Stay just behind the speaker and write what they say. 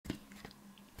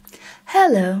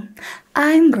Hello,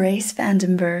 I'm Grace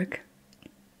XXX.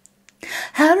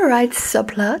 How to write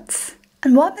subplots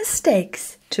and what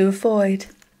mistakes to avoid.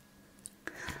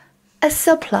 A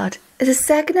subplot is a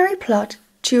secondary plot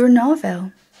to your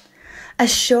novel, a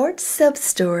short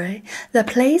sub-story that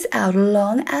plays out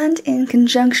along and in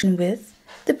conjunction with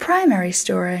the primary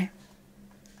story.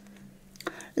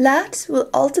 That will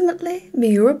ultimately be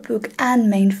your book and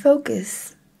main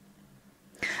focus.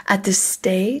 At this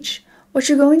stage, what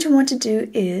you're going to want to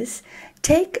do is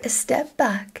take a step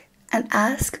back and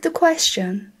ask the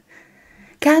question,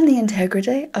 can the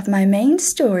integrity of my main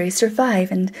story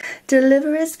survive and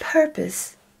deliver its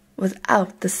purpose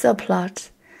without the subplot?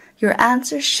 Your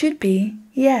answer should be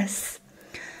yes,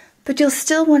 but you'll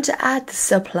still want to add the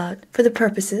subplot for the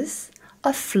purposes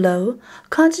of flow,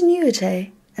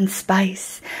 continuity, and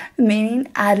spice, meaning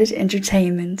added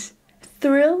entertainment,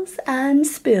 thrills and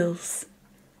spills.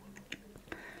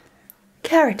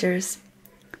 Characters.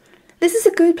 This is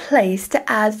a good place to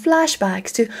add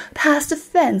flashbacks to past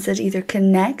events that either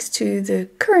connects to the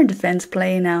current events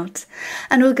playing out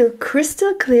and will give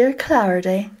crystal clear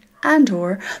clarity and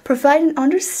or provide an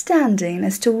understanding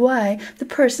as to why the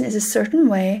person is a certain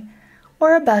way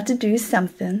or about to do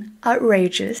something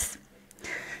outrageous.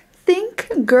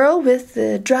 Think girl with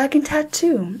the dragon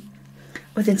tattoo.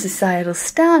 Within societal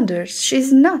standards,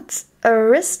 she's not a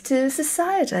risk to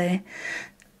society.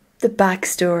 The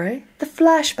backstory, the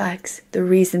flashbacks, the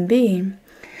reason being,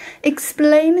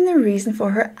 explaining the reason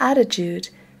for her attitude,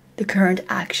 the current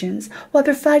actions, while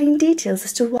providing details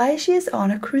as to why she is on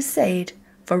a crusade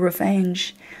for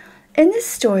revenge. In this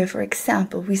story, for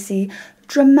example, we see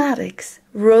dramatics,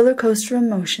 roller coaster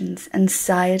emotions,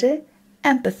 anxiety,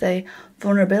 empathy,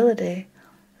 vulnerability,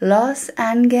 loss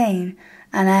and gain,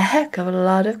 and a heck of a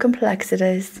lot of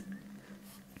complexities.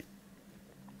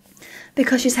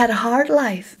 Because she's had a hard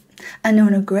life and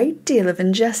known a great deal of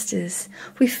injustice,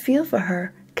 we feel for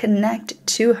her, connect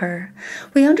to her.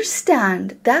 We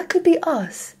understand that could be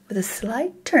us with a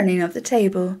slight turning of the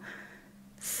table.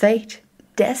 Fate,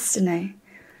 destiny.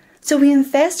 So we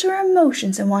invest our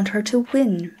emotions and want her to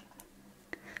win.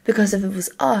 Because if it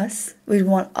was us, we'd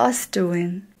want us to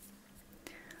win.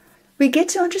 We get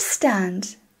to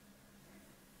understand,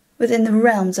 within the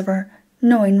realms of our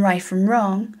knowing right from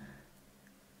wrong,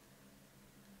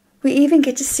 we even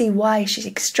get to see why she's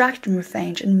extracting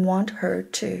revenge and want her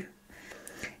to.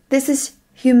 This is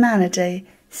humanity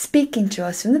speaking to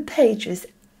us from the pages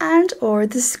and or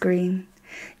the screen.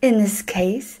 In this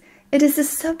case, it is the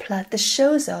subplot that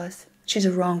shows us she's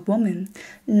a wrong woman,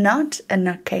 not a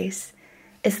nutcase.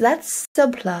 It's that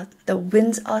subplot that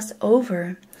wins us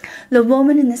over. The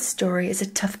woman in this story is a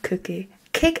tough cookie,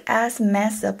 kick-ass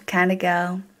mess-up kind of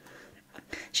gal.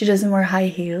 She doesn't wear high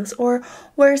heels or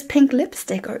wears pink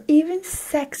lipstick or even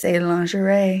sexy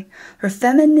lingerie. Her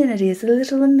femininity is a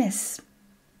little amiss.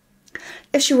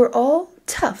 If she were all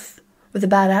tough with a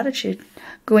bad attitude,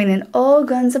 going in all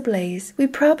guns ablaze, we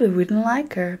probably wouldn't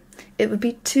like her. It would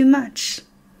be too much.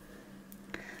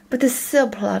 But the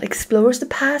subplot explores the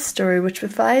past story, which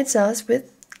provides us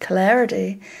with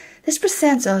clarity. This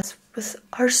presents us with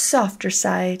our softer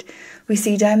side. We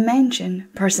see dimension,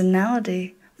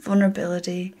 personality,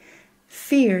 vulnerability,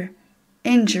 fear,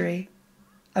 injury,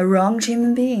 a wronged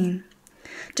human being,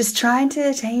 just trying to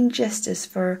attain justice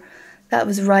for that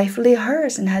was rightfully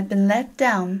hers and had been let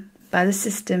down by the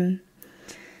system.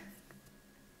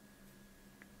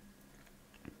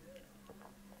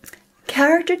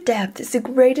 Character depth is the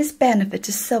greatest benefit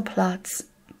to subplots.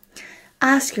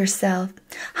 Ask yourself,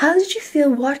 how did you feel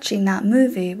watching that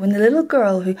movie when the little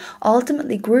girl who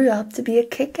ultimately grew up to be a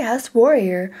kick-ass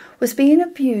warrior was being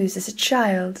abused as a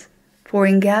child,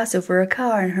 pouring gas over a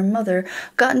car and her mother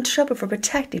got in trouble for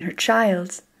protecting her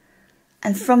child?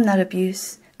 And from that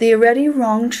abuse, the already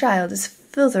wronged child is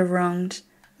further wronged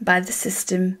by the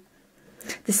system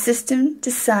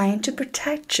designed to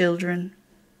protect children.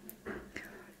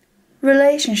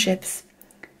 Relationships.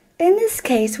 In this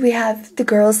case, we have the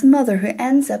girl's mother who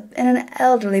ends up in an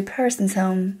elderly person's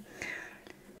home.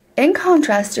 In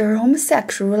contrast to her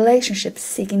homosexual relationships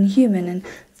seeking human and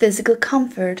physical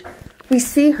comfort, we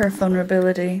see her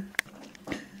vulnerability.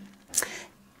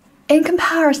 In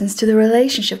comparisons to the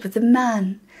relationship with the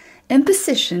man in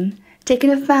position,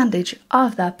 taking advantage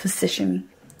of that position.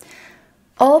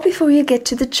 All before you get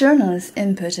to the journalist's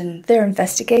input and their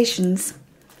investigations.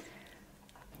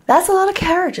 That's a lot of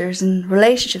characters and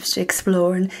relationships to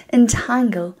explore and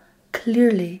entangle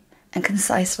clearly and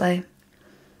concisely.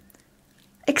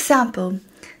 Example,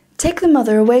 take the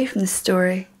mother away from the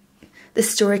story. The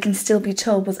story can still be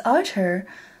told without her,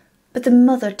 but the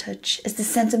mother touch is the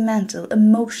sentimental,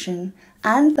 emotion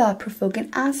and thought-provoking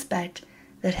aspect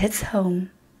that hits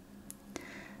home.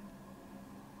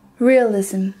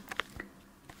 Realism.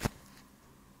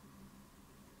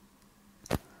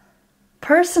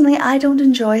 Personally, I don't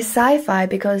enjoy sci-fi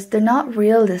because they're not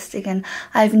realistic and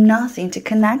I have nothing to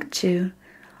connect to.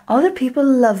 Other people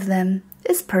love them.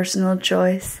 It's personal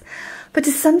choice. But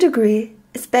to some degree,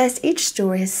 it's best each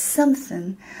story has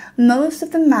something most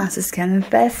of the masses can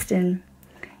invest in.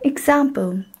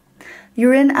 Example,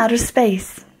 you're in outer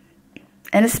space,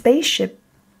 in a spaceship,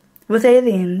 with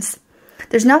aliens.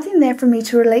 There's nothing there for me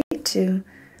to relate to.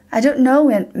 I don't know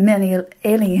many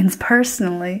aliens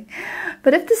personally,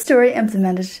 but if the story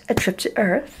implemented a trip to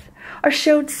Earth, or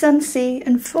showed sun, sea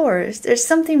and forest, there's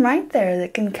something right there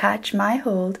that can catch my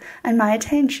hold and my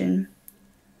attention.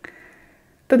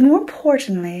 But more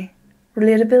importantly,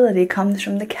 relatability comes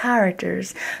from the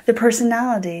characters, their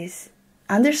personalities,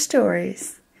 and their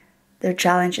stories, their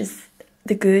challenges,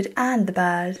 the good and the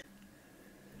bad.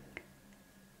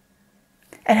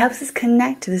 It helps us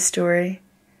connect to the story.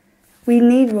 We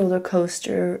need roller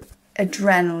coaster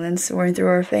adrenaline soaring through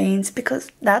our veins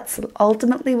because that's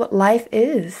ultimately what life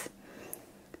is.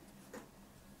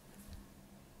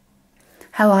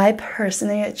 How I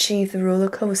personally achieve the roller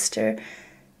coaster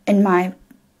in my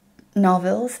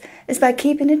novels is by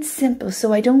keeping it simple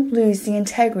so I don't lose the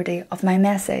integrity of my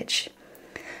message.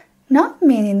 Not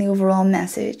meaning the overall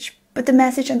message, but the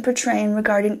message I'm portraying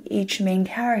regarding each main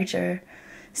character.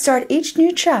 Start each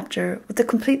new chapter with a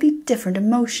completely different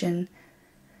emotion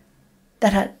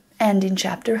that had ended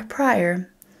chapter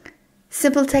prior.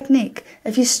 Simple technique.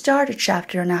 If you start a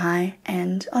chapter on a high,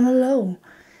 end on a low.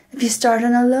 If you start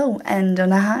on a low, end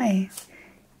on a high.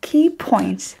 Key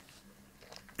point.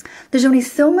 There's only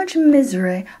so much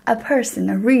misery a person,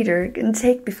 a reader, can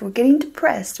take before getting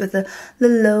depressed with the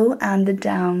low and the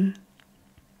down.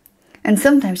 And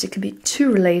sometimes it can be too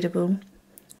relatable.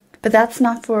 But that's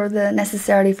not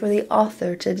necessarily for the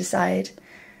author to decide.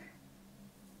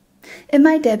 In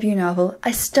my debut novel,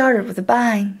 I started with a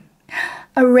bang.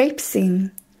 A rape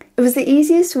scene. It was the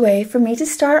easiest way for me to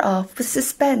start off with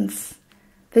suspense.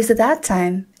 Because at that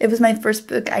time, it was my first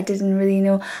book. I didn't really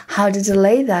know how to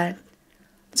delay that.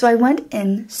 So I went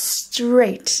in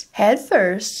straight, head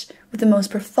first, with the most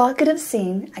provocative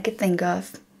scene I could think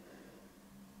of.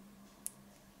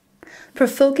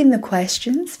 Provoking the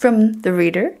questions from the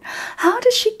reader. How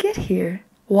did she get here?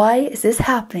 Why is this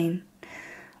happening?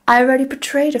 I already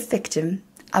portrayed a victim,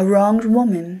 a wronged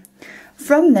woman.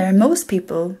 From there, most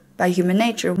people, by human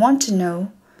nature, want to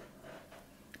know,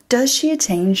 does she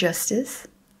attain justice?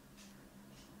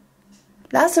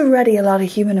 That's already a lot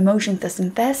of human emotion that's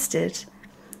invested.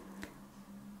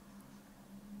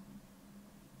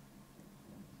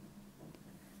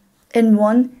 In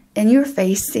one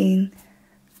in-your-face scene.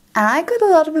 And I got a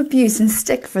lot of abuse and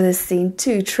stick for this scene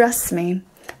too, trust me.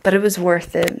 But it was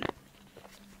worth it.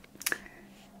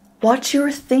 What's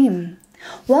your theme?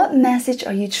 What message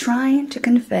are you trying to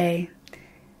convey?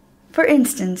 For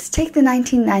instance, take the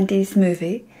 1990s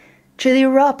movie, Julia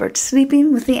Roberts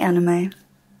sleeping with the enemy.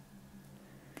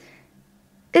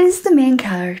 Is the main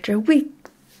character weak,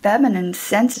 feminine,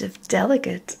 sensitive,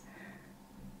 delicate?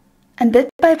 And bit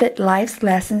by bit life's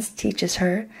lessons teaches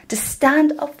her to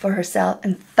stand up for herself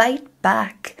and fight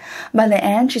back. By the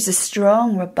end she's a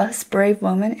strong, robust, brave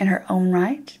woman in her own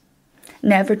right,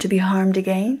 never to be harmed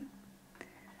again.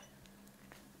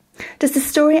 Does the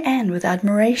story end with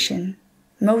admiration?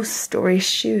 Most stories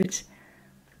should.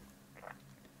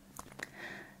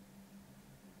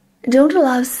 Don't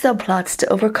allow subplots to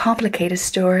overcomplicate a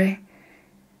story.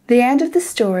 The end of the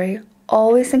story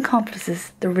always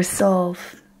encompasses the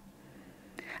resolve.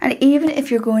 And even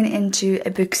if you're going into a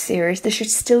book series, there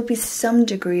should still be some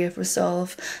degree of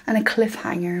resolve and a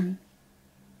cliffhanger.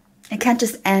 It can't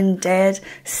just end dead,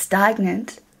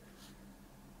 stagnant.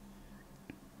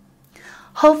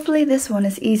 Hopefully this one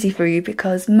is easy for you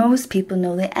because most people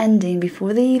know the ending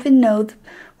before they even know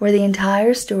where the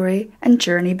entire story and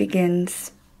journey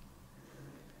begins.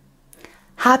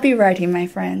 Happy writing, my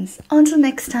friends. Until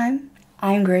next time,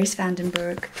 I'm Grace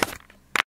XXX.